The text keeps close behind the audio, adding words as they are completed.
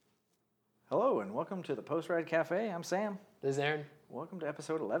Hello and welcome to the Post Ride Cafe. I'm Sam. This is Aaron. Welcome to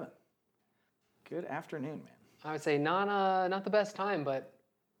episode 11. Good afternoon, man. I would say not the best time, but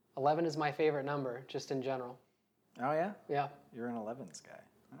 11 is my favorite number, just in general. Oh yeah? Yeah, You're an 11s guy.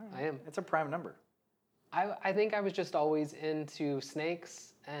 All right. I am. It's a prime number. I think I was just always into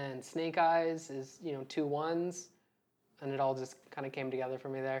snakes, and snake eyes is, two ones, and it all just kind of came together for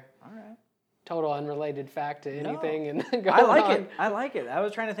me there. All right. Total unrelated fact to anything. And going I like on. it. I like it. I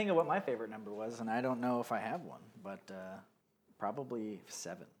was trying to think of what my favorite number was, and I don't know if I have one, but probably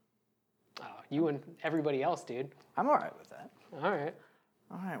 7. Oh, you and everybody else, dude. I'm all right with that. All right.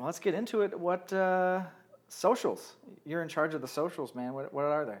 All right, well, let's get into it. What socials? You're in charge of the socials, man. What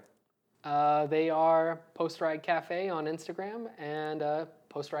are they? They are Post Ride Cafe on Instagram and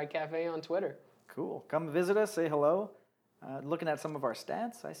Post Ride Cafe on Twitter. Cool. Come visit us. Say hello. Looking at some of our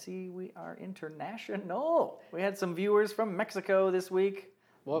stats, I see we are international. We had some viewers from Mexico this week.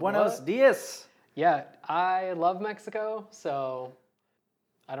 Buenos dias. Yeah, I love Mexico, so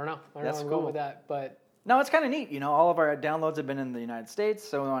I don't know. I don't know where I'm going with that, but... No, it's kind of neat. All of our downloads have been in the United States,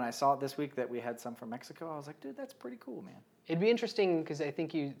 so when I saw it this week that we had some from Mexico, I was like, dude, that's pretty cool, man. It'd be interesting, because I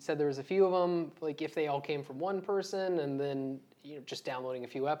think you said there was a few of them, like if they all came from one person, and then just downloading a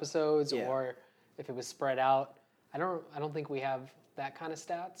few episodes, or if it was spread out. I don't think we have that kind of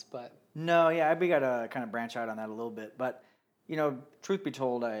stats, but... No, yeah, we got to kind of branch out on that a little bit. But, truth be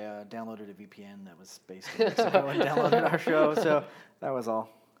told, I downloaded a VPN that was based in Mexico and downloaded our show, so that was all.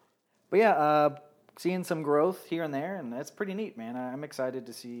 But yeah, seeing some growth here and there, and that's pretty neat, man. I'm excited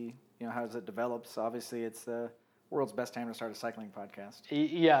to see, how it develops. Obviously, it's the world's best time to start a cycling podcast.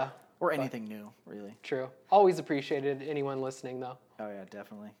 Yeah. Or anything new, really. True. Always appreciated anyone listening, though. Oh, yeah,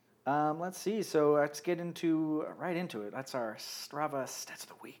 definitely. Let's see. So let's get right into it. That's our Strava Stats of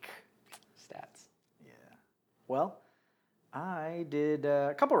the Week. Stats. Yeah. Well, I did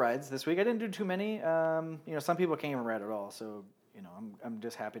a couple rides this week. I didn't do too many. Some people can't even ride at all. So, I'm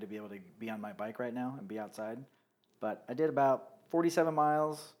just happy to be able to be on my bike right now and be outside. But I did about 47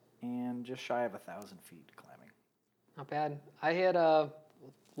 miles and just shy of 1,000 feet climbing. Not bad. I had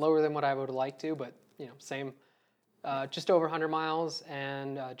lower than what I would like to, but, same. Just over 100 miles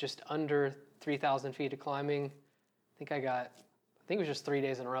and just under 3,000 feet of climbing. I think it was just 3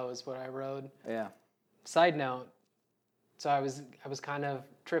 days in a row is what I rode. Yeah. Side note, so I was kind of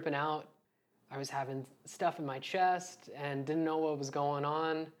tripping out. I was having stuff in my chest and didn't know what was going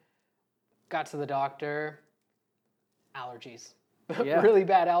on. Got to the doctor. Allergies. Yeah. Really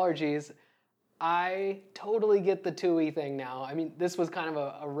bad allergies. I totally get the TUI thing now. I mean, this was kind of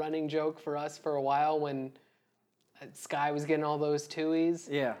a running joke for us for a while when Sky was getting all those TUIs.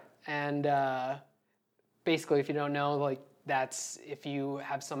 Yeah. And basically, if you don't know, that's if you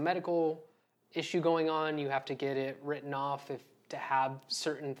have some medical issue going on, you have to get it written off to have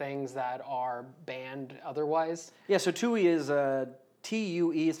certain things that are banned otherwise. Yeah, so TUI is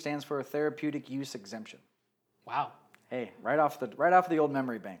TUE stands for Therapeutic Use Exemption. Wow. Hey, right off the old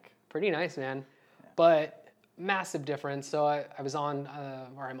memory bank. Pretty nice, man. Yeah. But massive difference. So I was on,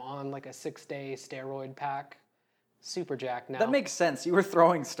 I'm on like a 6-day steroid pack. Super jacked now. That makes sense. You were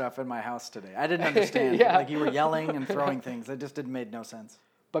throwing stuff in my house today. I didn't understand. Yeah. Like you were yelling and throwing things. It just made no sense.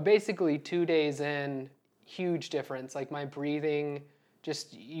 But basically 2 days in, huge difference. Like my breathing,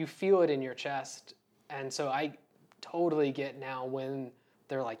 just you feel it in your chest. And so I totally get now when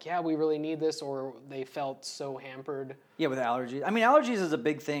they're like, yeah, we really need this, or they felt so hampered. Yeah, with allergies. I mean, allergies is a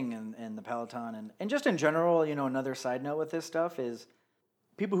big thing in the Peloton. And just in general, another side note with this stuff is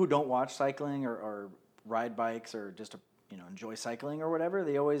people who don't watch cycling or ride bikes or just enjoy cycling or whatever,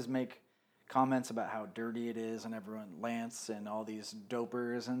 they always make comments about how dirty it is and everyone, Lance and all these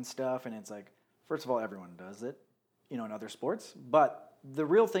dopers and stuff, and it's like, first of all, everyone does it, in other sports, but the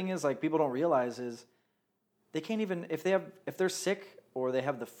real thing is, people don't realize is they can't even, if they're sick or they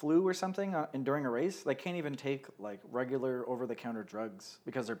have the flu or something during a race, they can't even take regular over-the-counter drugs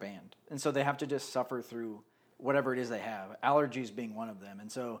because they're banned, and so they have to just suffer through whatever it is they have, allergies being one of them.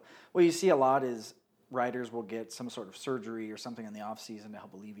 And so what you see a lot is riders will get some sort of surgery or something in the off season to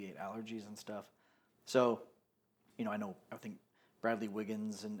help alleviate allergies and stuff. So, I think Bradley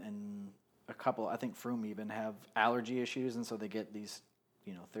Wiggins and a couple, I think Froome even have allergy issues, and so they get these,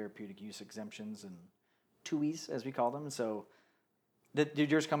 therapeutic use exemptions and TUIs, as we call them. So,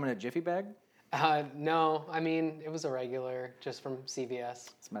 did yours come in a Jiffy bag? No, I mean, it was a regular, just from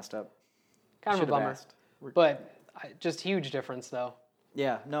CVS. It's messed up. Kind of a bummer. But just huge difference, though.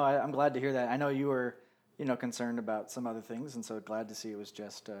 Yeah, no, I'm glad to hear that. I know you were, concerned about some other things, and so glad to see it was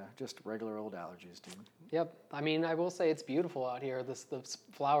just regular old allergies, dude. Yep. I mean, I will say it's beautiful out here, the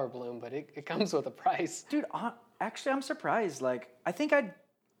flower bloom, but it comes with a price. Dude, actually, I'm surprised. I think I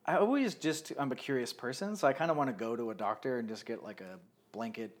I'm a curious person, so I kind of want to go to a doctor and just get like a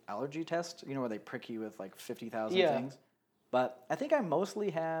blanket allergy test, where they prick you with like 50,000 Yeah. things. But I think I mostly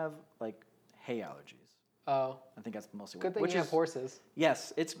have like hay allergies. Oh, I think that's mostly good thing which you is have horses.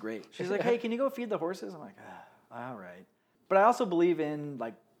 Yes, it's great. She's like, "Hey, can you go feed the horses?" I'm like, all right. But I also believe in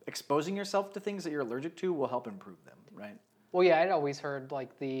like exposing yourself to things that you're allergic to will help improve them, right? Well, yeah, I'd always heard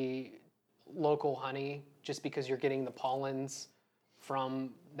like the local honey, just because you're getting the pollens from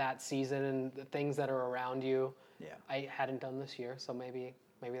that season and the things that are around you. Yeah. I hadn't done this year, so maybe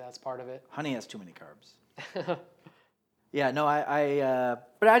that's part of it. Honey has too many carbs. Yeah, no,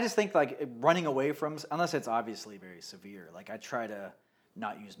 but I just think like running away from, unless it's obviously very severe, like I try to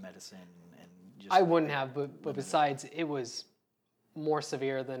not use medicine and just. I wouldn't have, but besides, it was more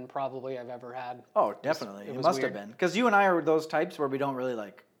severe than probably I've ever had. Oh, definitely. It was must weird. have been. Because you and I are those types where we don't really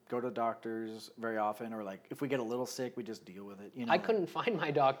like go to doctors very often, or like if we get a little sick, we just deal with it. I couldn't find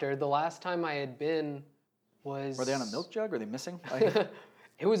my doctor. The last time I had been was. Were they on a milk jug? Are they missing?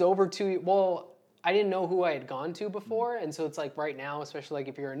 It was over 2. Well, I didn't know who I had gone to before, and so it's like right now, especially like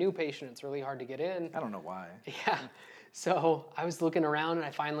if you're a new patient, it's really hard to get in. I don't know why. Yeah. So I was looking around, and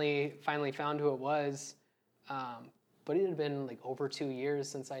I finally found who it was. But it had been like over 2 years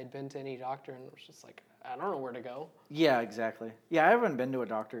since I had been to any doctor, and it was just like, I don't know where to go. Yeah, exactly. Yeah, I haven't been to a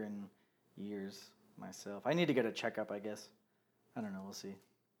doctor in years myself. I need to get a checkup, I guess. I don't know. We'll see.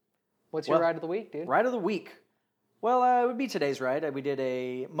 What's your ride of the week, dude? Ride of the week. Well, it would be today's ride.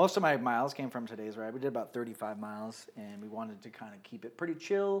 Most of my miles came from today's ride. We did about 35 miles, and we wanted to kind of keep it pretty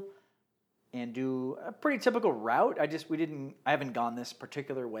chill and do a pretty typical route. I haven't gone this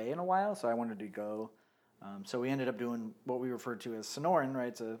particular way in a while, so I wanted to go. So we ended up doing what we referred to as Sonoran, right?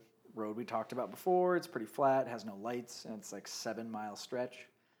 It's a road we talked about before. It's pretty flat, has no lights, and it's like 7-mile stretch,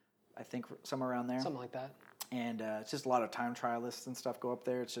 I think, somewhere around there. Something like that. And it's just a lot of time trialists and stuff go up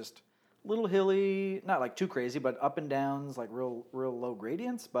there. It's just a little hilly, not like too crazy, but up and downs, like real low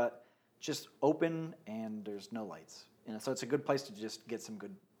gradients, but just open and there's no lights. So it's a good place to just get some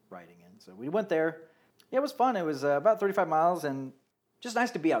good riding in. So we went there. Yeah, it was fun. It was about 35 miles and just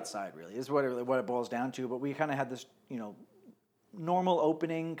nice to be outside, really, is what it boils down to. But we kind of had this, normal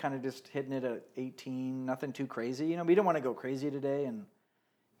opening, kind of just hitting it at 18, nothing too crazy. We didn't want to go crazy today and,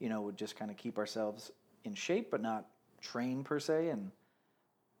 would just kind of keep ourselves in shape, but not train per se. And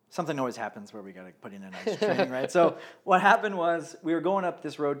something always happens where we got to put in a nice training, right? So what happened was we were going up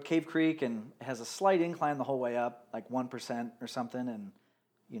this road, Cave Creek, and it has a slight incline the whole way up, like 1% or something. And,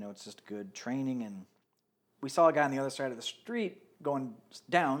 it's just good training. And we saw a guy on the other side of the street going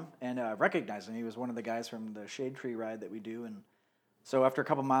down and recognized him. He was one of the guys from the Shade Tree ride that we do. And so after a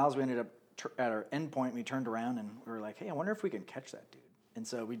couple miles, we ended up at our end point. We turned around and we were like, hey, I wonder if we can catch that dude. And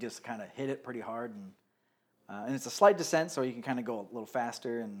so we just kind of hit it pretty hard. And it's a slight descent, so you can kind of go a little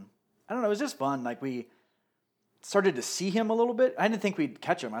faster. And I don't know, it was just fun. Like we started to see him a little bit. I didn't think we'd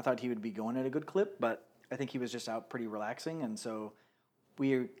catch him. I thought he would be going at a good clip, but I think he was just out pretty relaxing. And so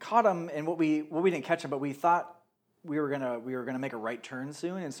we caught him, and we didn't catch him, but we thought we were gonna make a right turn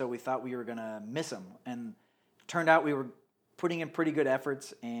soon, and so we thought we were gonna miss him. And it turned out we were putting in pretty good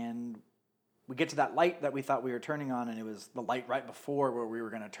efforts, and we get to that light that we thought we were turning on, and it was the light right before where we were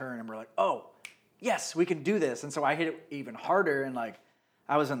gonna turn, and we're like, oh, yes, we can do this. And so I hit it even harder, and like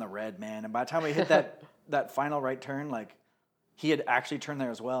I was in the red, man. And by the time we hit that final right turn, like he had actually turned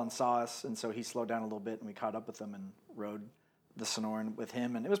there as well and saw us, and so he slowed down a little bit, and we caught up with him and rode the Sonoran with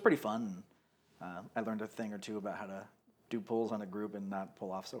him, and it was pretty fun. I learned a thing or two about how to do pulls on a group and not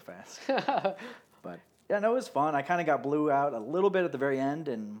pull off so fast. But yeah, no, it was fun. I kind of got blew out a little bit at the very end,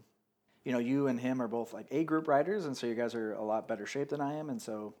 and you and him are both like A group riders, and so you guys are a lot better shape than I am, and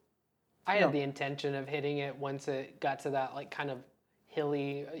so I had the intention of hitting it once it got to that like kind of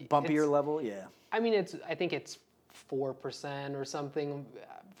hilly, bumpier level. Yeah, I mean, I think it's 4% or something,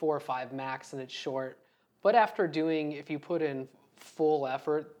 4 or 5 max, and it's short. But after if you put in full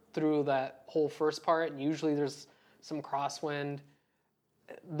effort through that whole first part, and usually there's some crosswind,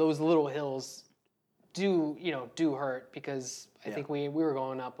 those little hills do hurt, because I think we were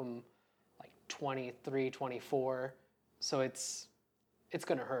going up them like 23, 24, so it's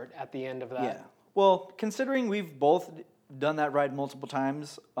going to hurt at the end of that. Yeah. Well, considering we've both done that ride multiple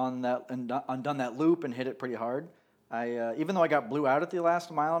times on that and done that loop and hit it pretty hard, I even though I got blew out at the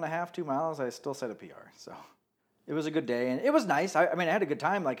last mile and a half, 2 miles, I still set a PR. So it was a good day, and it was nice. I mean, I had a good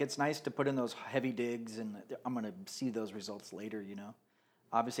time. Like, it's nice to put in those heavy digs, and I'm going to see those results later,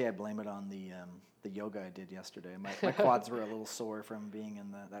 Obviously, I blame it on the yoga I did yesterday. My quads were a little sore from being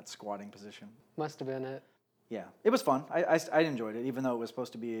in that squatting position. Must have been it. Yeah, it was fun. I enjoyed it, even though it was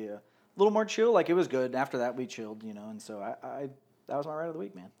supposed to be a little more chill. Like, it was good. After that, we chilled, and so I that was my ride of the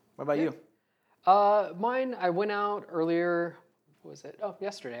week, man. What about you? Mine, I went out earlier, what was it? Oh,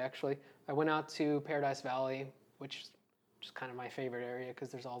 yesterday, actually. I went out to Paradise Valley, which is just kind of my favorite area because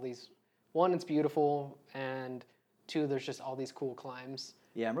there's all these, one, it's beautiful, and two, there's just all these cool climbs.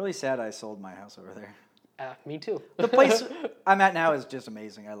 Yeah, I'm really sad I sold my house over there. Me too. The place I'm at now is just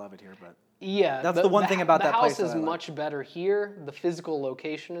amazing. I love it here, but yeah, that's the one thing about that place. The house is much better here. The physical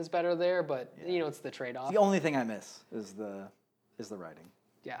location is better there, but it's the trade-off. The only thing I miss is the riding.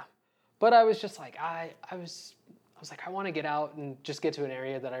 Yeah, but I was just like I was like I want to get out and just get to an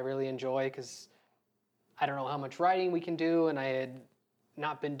area that I really enjoy because I don't know how much riding we can do, and I had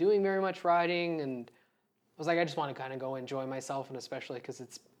not been doing very much riding, and I was like I just want to kind of go enjoy myself, and especially because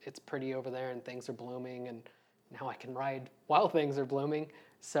it's pretty over there and things are blooming, and now I can ride while things are blooming.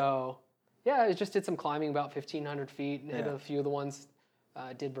 So yeah, I just did some climbing about 1,500 feet and hit a few of the ones.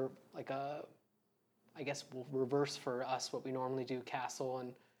 Did like a, I guess we'll reverse for us what we normally do, castle,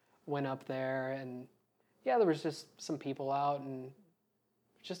 and went up there, and yeah, there was just some people out, and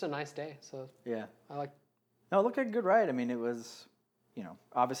just a nice day. So yeah, I like. No, it looked like a good ride. I mean, it was,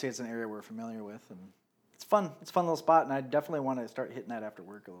 obviously it's an area we're familiar with, and it's fun. It's a fun little spot, and I definitely want to start hitting that after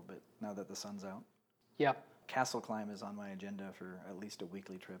work a little bit now that the sun's out. Yeah. Castle climb is on my agenda for at least a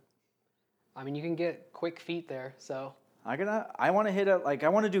weekly trip. I mean, you can get quick feet there, so. I want to hit I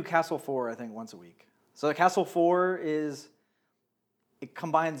want to do Castle 4, I think, once a week. So the Castle 4 it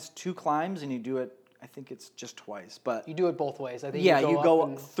combines 2 climbs, and you do it, I think it's just twice. But you do it both ways. I think you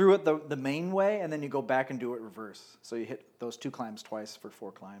go through it the main way, and then you go back and do it reverse. So you hit those 2 climbs twice for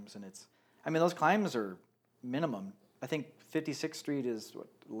 4 climbs, and those climbs are minimum. I think 56th Street is,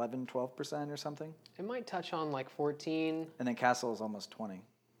 11-12% or something? It might touch on like 14. And then Castle is almost 20.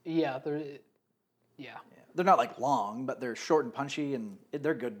 Yeah, yeah. They're not like long, but they're short and punchy, and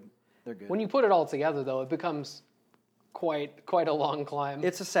they're good. They're good. When you put it all together, though, it becomes quite a long climb.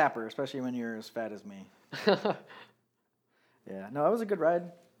 It's a sapper, especially when you're as fat as me. Yeah, no, it was a good ride.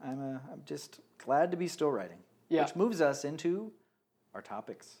 I'm just glad to be still riding. Yeah. Which moves us into our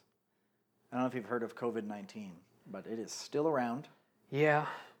topics. I don't know if you've heard of COVID-19, but it is still around. Yeah.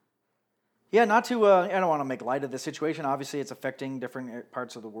 Yeah, not to, I don't want to make light of the situation. Obviously, it's affecting different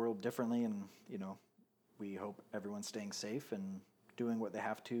parts of the world differently, and, we hope everyone's staying safe and doing what they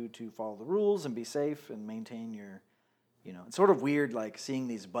have to follow the rules and be safe and maintain your, it's sort of weird, like, seeing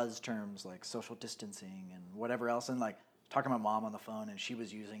these buzz terms like social distancing and whatever else, and, like, talking to my mom on the phone, and she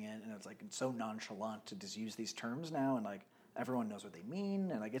was using it, and it's, like, it's so nonchalant to just use these terms now, and, like, everyone knows what they mean,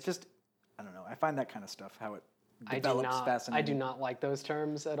 and, like, it's just, I don't know. I find that kind of stuff, how it develops fascinating. I do not like those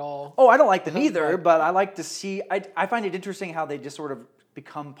terms at all. Oh, I don't like them either, but I like to see, I find it interesting how they just sort of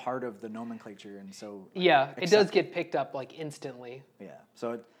become part of the nomenclature, and so it does get picked up like instantly. Yeah,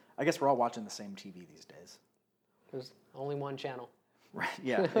 so I guess we're all watching the same TV these days. There's only one channel. Right.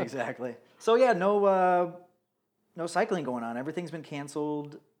 Yeah. Exactly. So yeah, no cycling going on. Everything's been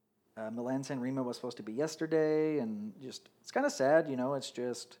canceled. Milan San Remo was supposed to be yesterday, and just it's kind of sad. It's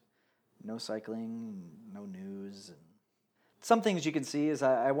just no cycling, no news, and some things you can see is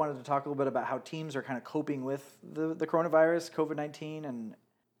I wanted to talk a little bit about how teams are kind of coping with the coronavirus, COVID-19, and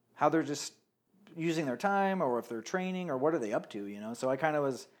how they're just using their time, or if they're training, or what are they up to, So I kind of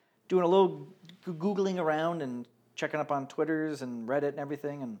was doing a little Googling around and checking up on Twitters and Reddit and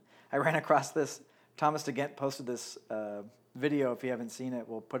everything, and I ran across this. Thomas DeGent posted this video. If you haven't seen it,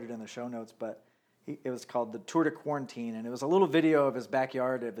 we'll put it in the show notes, but it was called the Tour de Quarantine, and it was a little video of his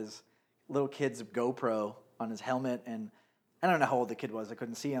backyard of his little kid's GoPro on his helmet, and I don't know how old the kid was. I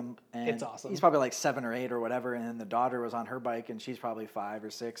couldn't see him. And it's awesome. He's probably like 7 or 8 or whatever. And then the daughter was on her bike, and she's probably 5 or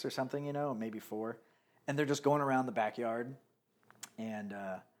 6 or something, maybe 4. And they're just going around the backyard. And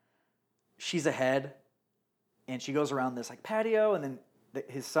she's ahead, and she goes around this like patio, and then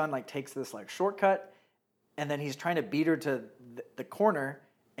his son like takes this like shortcut, and then he's trying to beat her to the corner,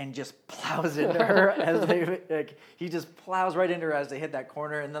 and just plows into her as he just plows right into her as they hit that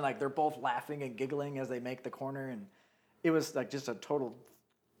corner, and then like they're both laughing and giggling as they make the corner, and it was like just a total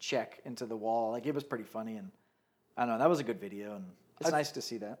check into the wall. Like it was pretty funny, and I don't know, that was a good video, and it's nice to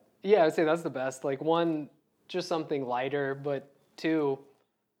see that. Yeah, I'd say that's the best. Like 1, just something lighter, but 2,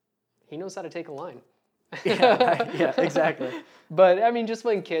 he knows how to take a line. Yeah, exactly. But I mean, just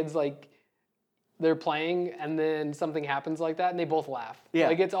when kids like they're playing and then something happens like that and they both laugh. Yeah.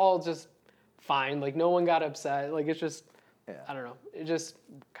 Like it's all just fine. Like no one got upset. Like it's just, I don't know. It's just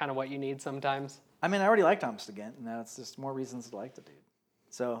kind of what you need sometimes. I mean, I already liked Thomas DeGent, and now it's just more reasons to like the dude.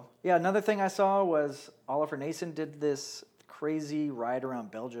 So, yeah, another thing I saw was Oliver Nason did this crazy ride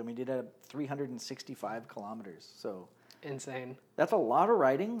around Belgium. He did 365 kilometers. So insane. That's a lot of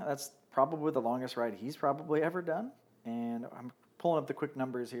riding. That's probably the longest ride he's probably ever done. And I'm pulling up the quick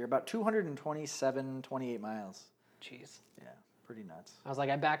numbers here. About 227, 28 miles. Jeez. Yeah, pretty nuts. I was like,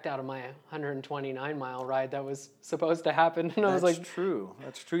 I backed out of my 129-mile ride that was supposed to happen, and I was like, That's true.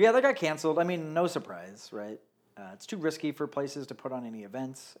 That's true. Yeah, that got canceled. I mean, no surprise, right? It's too risky for places to put on any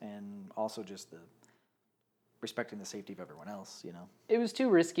events, and also just the respecting the safety of everyone else, you know? it was too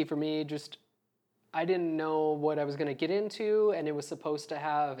risky for me. Just I didn't know what I was going to get into, and it was supposed to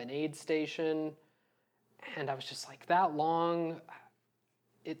have an aid station, and I was just like, that long.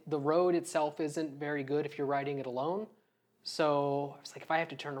 The road itself isn't very good if you're riding it alone. So I was like, if I have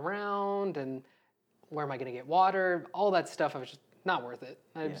to turn around, and where am I going to get water? All that stuff, I was just not worth it.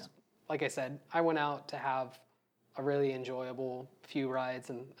 Like I said, I went out to have a really enjoyable few rides,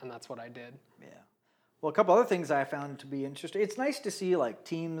 and that's what I did. Yeah. Well, a couple other things I found to be interesting. It's nice to see like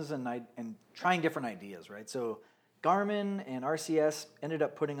teams and trying different ideas, right? So Garmin and RCS ended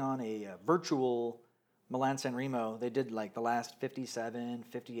up putting on a virtual Milan San Remo. They did like the last 57,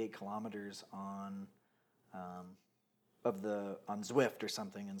 58 kilometers on Zwift or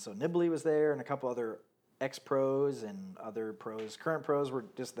something. And so Nibley was there and a couple other ex-pros and other pros. Current pros were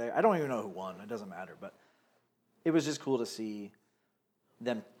just there. I don't even know who won. It doesn't matter. But it was just cool to see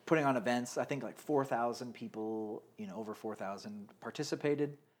them putting on events. I think like 4,000 people, over 4,000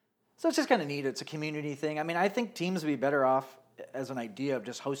 participated. So it's just kind of neat. It's a community thing. I mean, I think teams would be better off as an idea of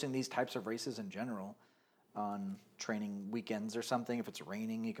just hosting these types of races in general on training weekends or something. If it's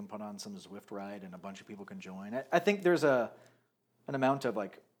raining, you can put on some Zwift ride and a bunch of people can join. I think there's an amount of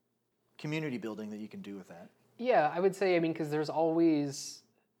like community building that you can do with that. Yeah, I would say, because there's always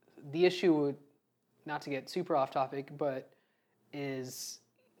the issue, not to get super off topic, but is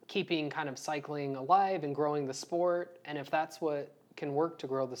keeping kind of cycling alive and growing the sport. And if that's what can work to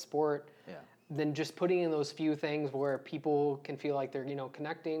grow the sport, then just putting in those few things where people can feel like they're,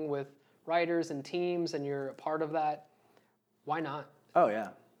 connecting with riders and teams and you're a part of that, why not? Oh, yeah.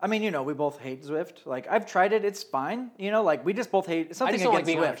 I mean, we both hate Zwift. Like, I've tried it. It's fine. Like, we just both hate it's something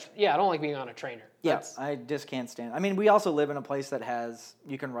against Zwift. I don't like being on a trainer. Yeah, I just can't stand it. I mean, we also live in a place that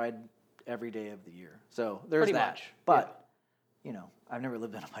you can ride every day of the year. So there's pretty that. Much. But, I've never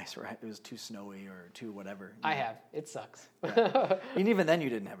lived in a place where it was too snowy or too whatever. I have. It sucks. Yeah. And even then you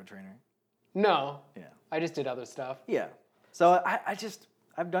didn't have a trainer. No. Yeah. I just did other stuff. Yeah. So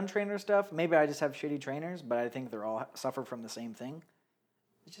I've done trainer stuff. Maybe I just have shitty trainers, but I think they're all suffer from the same thing.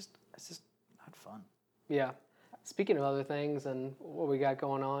 It's just not fun. Yeah. Speaking of other things and what we got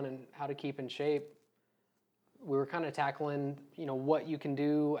going on and how to keep in shape, we were kind of tackling, what you can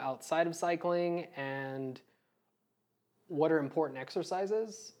do outside of cycling and what are important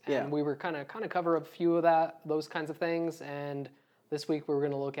exercises. And we were kind of cover a few of those kinds of things. And this week we were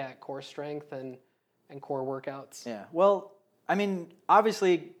going to look at core strength and core workouts. Yeah. Well, I mean,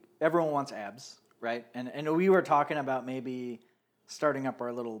 obviously everyone wants abs, right? And we were talking about maybe starting up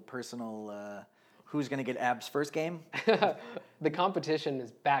our little personal who's going to get abs first game. The competition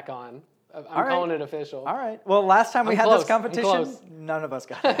is back on. I'm calling it official. All right. Well, last time we had this competition, none of us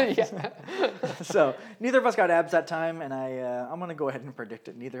got abs. Yeah. So neither of us got abs that time, and I'm going to go ahead and predict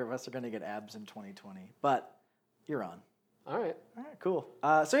it. Neither of us are going to get abs in 2020. But you're on. All right, cool.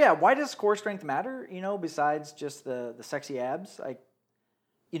 So yeah, why does core strength matter? Besides just the sexy abs,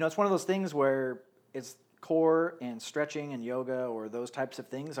 it's one of those things where it's core and stretching and yoga or those types of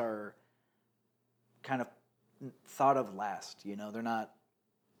things are kind of thought of last. They're not,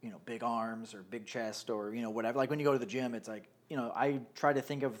 big arms or big chest or whatever. Like when you go to the gym, it's like I try to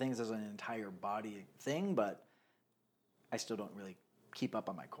think of things as an entire body thing, but I still don't really keep up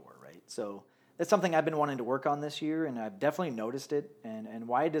on my core, right? So that's something I've been wanting to work on this year, and I've definitely noticed it. And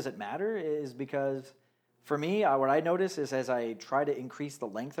why does it matter is because for me, what I notice is as I try to increase the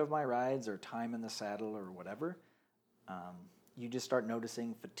length of my rides or time in the saddle or whatever, you just start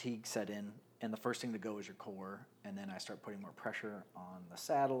noticing fatigue set in, and the first thing to go is your core, and then I start putting more pressure on the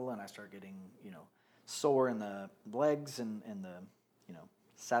saddle, and I start getting, sore in the legs and the,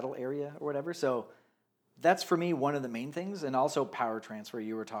 saddle area or whatever. So that's for me one of the main things, and also power transfer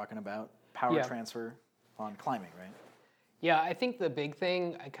you were talking about. Power transfer on climbing, right? Yeah, I think the big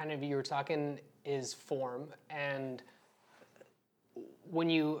thing, you were talking, is form. And when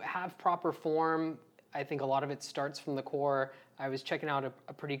you have proper form, I think a lot of it starts from the core. I was checking out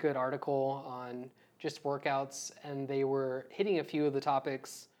a pretty good article on just workouts, and they were hitting a few of the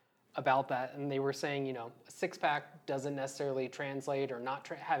topics about that. And they were saying, a six-pack doesn't necessarily translate, or not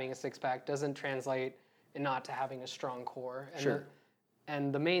having a six-pack doesn't translate and not to having a strong core. And sure.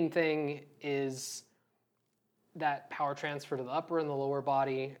 And the main thing is that power transfer to the upper and the lower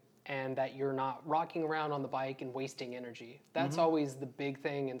body, and that you're not rocking around on the bike and wasting energy. That's always the big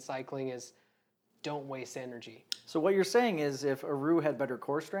thing in cycling is don't waste energy. So what you're saying is if Aru had better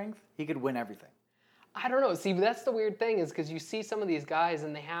core strength, he could win everything. I don't know. See, that's the weird thing is because you see some of these guys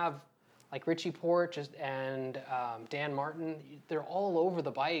and they have like Richie Porte and Dan Martin. They're all over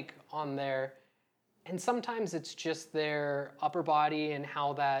the bike on there. And sometimes it's just their upper body and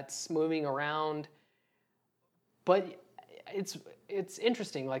how that's moving around. But it's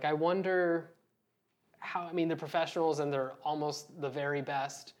interesting. Like, I wonder how, I mean, they're professionals and they're almost the very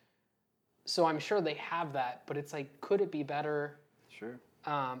best. So I'm sure they have that, but it's like, could it be better? Sure.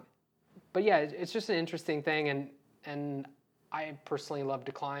 But yeah, it's just an interesting thing. And I personally love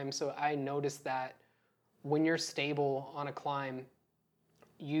to climb. So I noticed that when you're stable on a climb,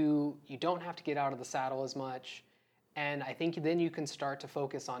 you don't have to get out of the saddle as much. And I think then you can start to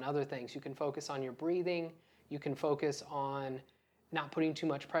focus on other things. You can focus on your breathing. You can focus on not putting too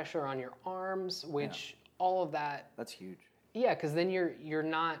much pressure on your arms, which all of that. That's huge. Yeah, because then you're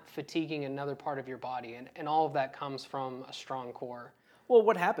not fatiguing another part of your body. And all of that comes from a strong core. Well,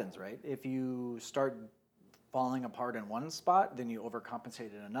 what happens, right? If you start falling apart in one spot, then you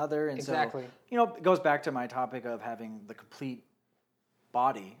overcompensate in another. And exactly. So, it goes back to my topic of having the complete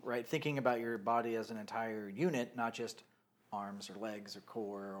body, right? Thinking about your body as an entire unit, not just arms or legs or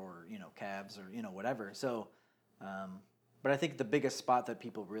core or, calves or, whatever. So, but I think the biggest spot that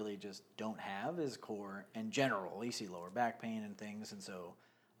people really just don't have is core in general. You see lower back pain and things. And so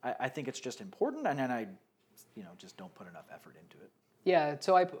I think it's just important. And then I, just don't put enough effort into it. Yeah.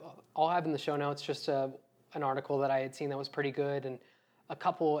 So I'll have in the show notes just an article that I had seen that was pretty good. And a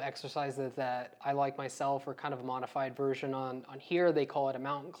couple exercises that I like myself are kind of a modified version on here. They call it a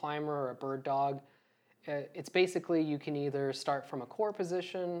mountain climber or a bird dog. It's basically you can either start from a core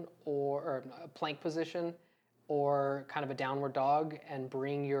position or a plank position or kind of a downward dog and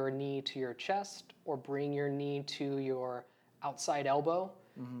bring your knee to your chest or bring your knee to your outside elbow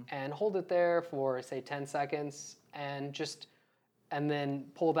and hold it there for, say, 10 seconds and then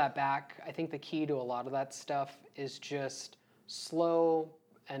pull that back. I think the key to a lot of that stuff is just slow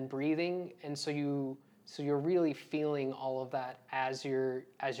and breathing, and so you're really feeling all of that as you're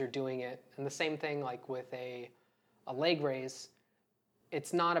doing it. And the same thing like with a leg raise.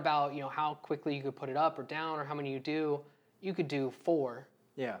 It's not about how quickly you could put it up or down or how many you do. You could do 4.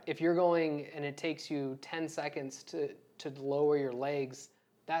 Yeah. If you're going and it takes you 10 seconds to lower your legs,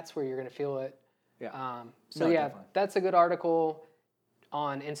 that's where you're going to feel it. Yeah. Definitely. That's a good article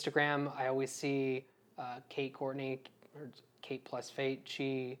on Instagram. I always see Kate Courtney, or Kate Plus Fate.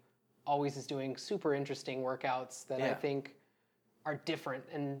 She always is doing super interesting workouts that I think are different.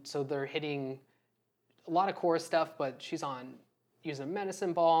 And so they're hitting a lot of core stuff, but she's on using a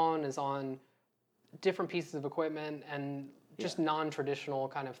medicine ball and is on different pieces of equipment and just non-traditional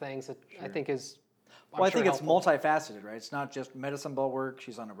kind of things that I think is I think it's multifaceted, right? It's not just medicine ball work.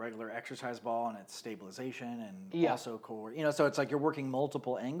 She's on a regular exercise ball, and it's stabilization and also core. So it's like you're working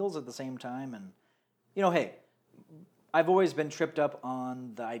multiple angles at the same time. And, hey, I've always been tripped up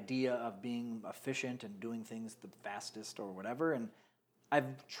on the idea of being efficient and doing things the fastest or whatever. And I've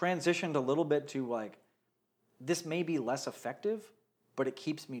transitioned a little bit to, like, this may be less effective, but it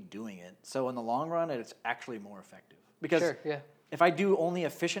keeps me doing it. So in the long run, it's actually more effective. Because if I do only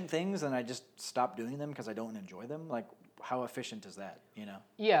efficient things and I just stop doing them because I don't enjoy them, like, how efficient is that,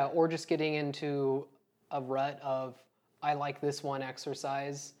 Yeah, or just getting into a rut of, I like this one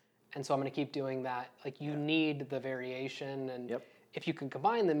exercise, and so I'm going to keep doing that. Like, you need the variation, and if you can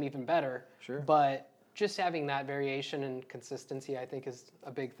combine them, even better. Sure. But just having that variation and consistency, I think, is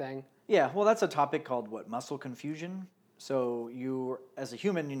a big thing. Yeah, well, that's a topic called, muscle confusion. So you, as a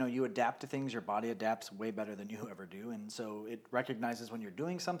human, you adapt to things. Your body adapts way better than you ever do. And so it recognizes when you're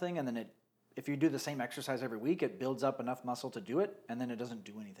doing something, and then if you do the same exercise every week, it builds up enough muscle to do it, and then it doesn't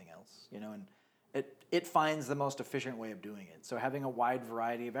do anything else, and it finds the most efficient way of doing it. So having a wide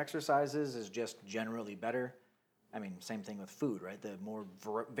variety of exercises is just generally better. I mean, same thing with food, right? The more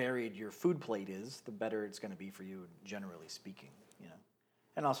varied your food plate is, the better it's going to be for you, generally speaking,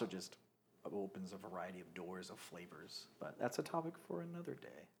 And also just opens a variety of doors of flavors. But that's a topic for another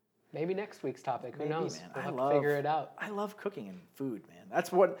day. Maybe next week's topic. Who knows? Man. We'll have to figure it out. I love cooking and food, man.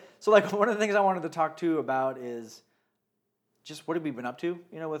 That's what. So, like, one of the things I wanted to talk to about is just what have we been up to?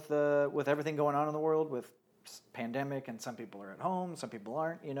 With everything going on in the world, with pandemic, and some people are at home, some people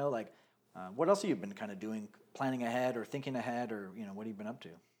aren't. What else have you been kind of doing, planning ahead or thinking ahead, or what have you been up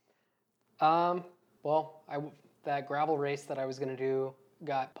to? Well, that gravel race that I was going to do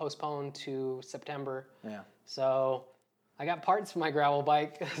got postponed to September. Yeah. So I got parts for my gravel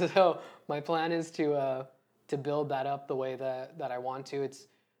bike. So my plan is to build that up the way that I want to.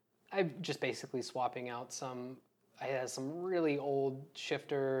 I'm just basically swapping out some I have some really old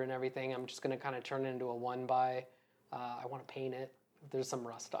shifter and everything. I'm just going to kind of turn it into a 1x. I want to paint it. There's some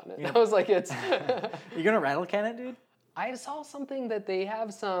rust on it. Yeah. I was like, it's... You gonna rattle can it, dude? I saw something that they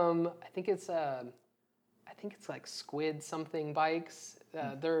have some, I think it's like Squid something bikes.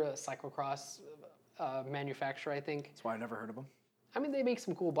 They're a cyclocross manufacturer, I think. That's why I never heard of them. I mean, they make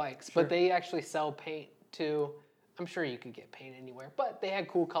some cool bikes, Sure. but they actually sell paint too. I'm sure you could get paint anywhere, but they had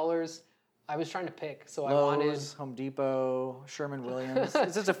cool colors. I was trying to pick, so I wanted... Lowe's, Home Depot, Sherman-Williams.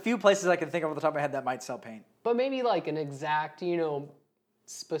 It's just a few places I can think of off the top of my head that might sell paint. But maybe like an exact,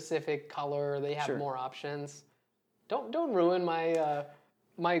 specific color. They have Sure. more options. Don't ruin my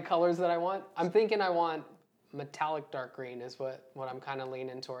my colors that I want. I'm thinking I want metallic dark green is what I'm kind of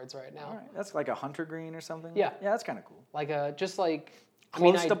leaning towards right now. All right, that's like a hunter green or something. Yeah. Yeah, that's kind of cool. Like just like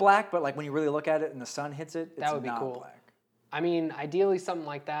Close to black, but like when you really look at it and the sun hits it, it's that would be not cool. black. I mean, ideally something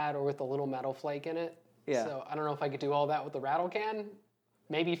like that or with a little metal flake in it. Yeah. So I don't know if I could do all that with the rattle can.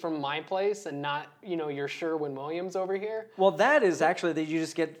 Maybe from my place and not, your Sherwin-Williams over here. Well, that is actually that you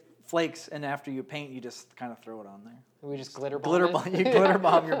just get flakes, and after you paint, you just kind of throw it on there. We just glitter bomb Glitter it. bomb, you glitter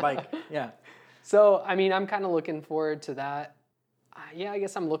bomb your bike. Yeah. So, I mean, I'm kind of looking forward to that. Yeah, I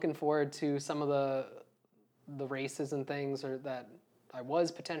guess I'm looking forward to some of the races and things that I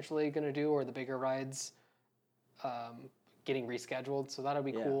was potentially going to do, or the bigger rides getting rescheduled. So that'll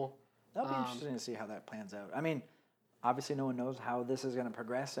be cool. That'll be interesting to see how that plans out. I mean, obviously no one knows how this is going to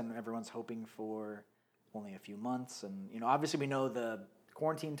progress, and everyone's hoping for only a few months. And, obviously we know the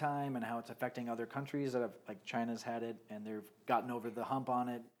quarantine time and how it's affecting other countries that have, like China's had it, and they've gotten over the hump on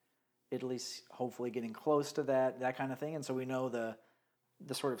it. Italy's hopefully getting close to that kind of thing. And so we know the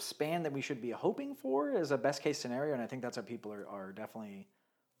sort of span that we should be hoping for is a best case scenario, and I think that's what people are definitely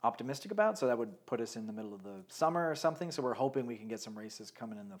optimistic about. So that would put us in the middle of the summer or something. So we're hoping we can get some races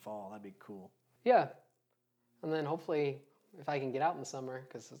coming in the fall. That'd be cool. Yeah. And then hopefully, if I can get out in the summer,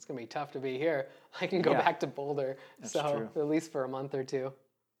 because it's going to be tough to be here, I can go back to Boulder. That's true. At least for a month or two.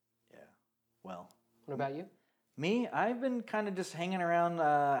 Yeah. Well. What about you? Me, I've been kind of just hanging around.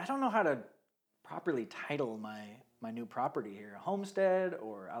 I don't know how to properly title my new property here. A homestead,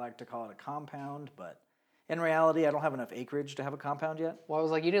 or I like to call it a compound, but in reality, I don't have enough acreage to have a compound yet. Well, I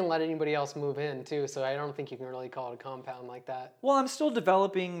was like, you didn't let anybody else move in, too, so I don't think you can really call it a compound like that. Well, I'm still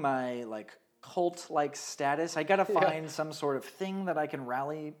developing my, cult-like status. I gotta find some sort of thing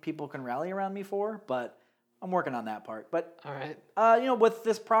that people can rally around me for, but I'm working on that part. But, all right. With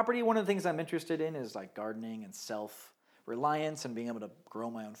this property, one of the things I'm interested in is, gardening and self-reliance and being able to grow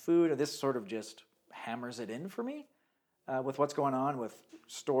my own food. This sort of just hammers it in for me with what's going on with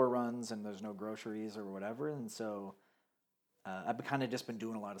store runs and there's no groceries or whatever. And so I've kind of just been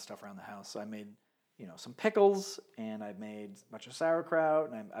doing a lot of stuff around the house. So I made, some pickles, and I've made a bunch of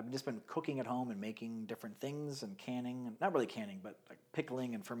sauerkraut, and I've just been cooking at home and making different things and canning. Not really canning, but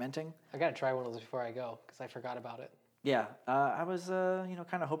pickling and fermenting. I got to try one of those before I go because I forgot about it. Yeah. I was,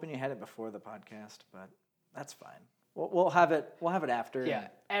 kind of hoping you had it before the podcast, but that's fine. We'll have it after. Yeah,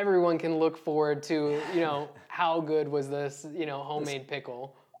 everyone can look forward to, how good was this, homemade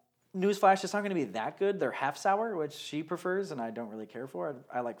pickle. Newsflash, it's not going to be that good. They're half sour, which she prefers, and I don't really care for.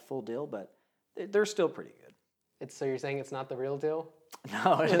 I like full dill, but they're still pretty good. So you're saying it's not the real dill?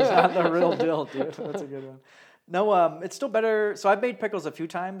 No, it is not the real dill, dude. That's a good one. No, it's still better. So I've made pickles a few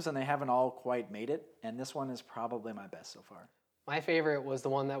times, and they haven't all quite made it, and this one is probably my best so far. My favorite was the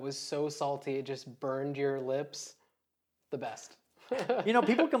one that was so salty it just burned your lips. The best.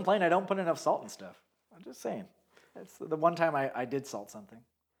 People complain I don't put enough salt and stuff. I'm just saying. It's the one time I did salt something.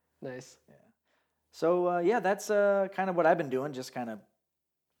 Nice. Yeah. So, that's kind of what I've been doing, just kind of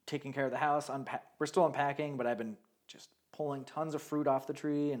taking care of the house. We're still unpacking, but I've been just pulling tons of fruit off the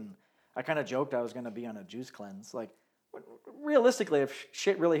tree, and I kind of joked I was going to be on a juice cleanse. Realistically, if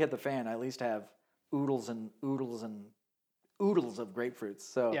shit really hit the fan, I at least have oodles and oodles and oodles of grapefruits.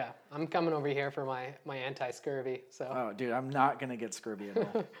 So yeah, I'm coming over here for my anti-scurvy. So oh, dude, I'm not gonna get scurvy at all.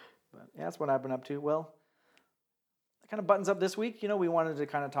 But yeah, that's what I've been up to. Well, it kind of buttons up this week. We wanted to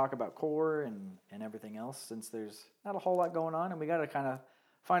kind of talk about core and everything else, since there's not a whole lot going on, and we got to kind of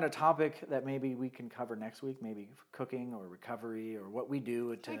find a topic that maybe we can cover next week, maybe cooking or recovery or what we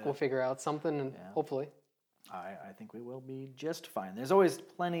do. I think we'll figure out something, and hopefully. I think we will be just fine. There's always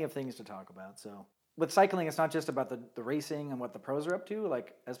plenty of things to talk about, so. With cycling, it's not just about the racing and what the pros are up to.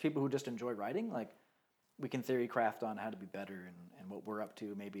 As people who just enjoy riding, we can theory craft on how to be better and what we're up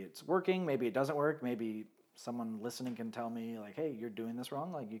to. Maybe it's working, maybe it doesn't work, maybe someone listening can tell me, hey, you're doing this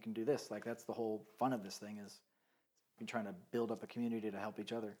wrong, you can do this. That's the whole fun of this thing, is you're trying to build up a community to help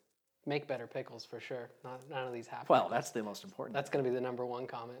each other. Make better pickles for sure. None of these happen. Well, that's the most important. That's going to be the number one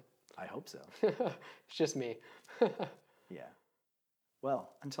comment. I hope so. It's just me. Yeah.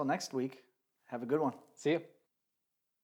 Well, until next week, have a good one. See you.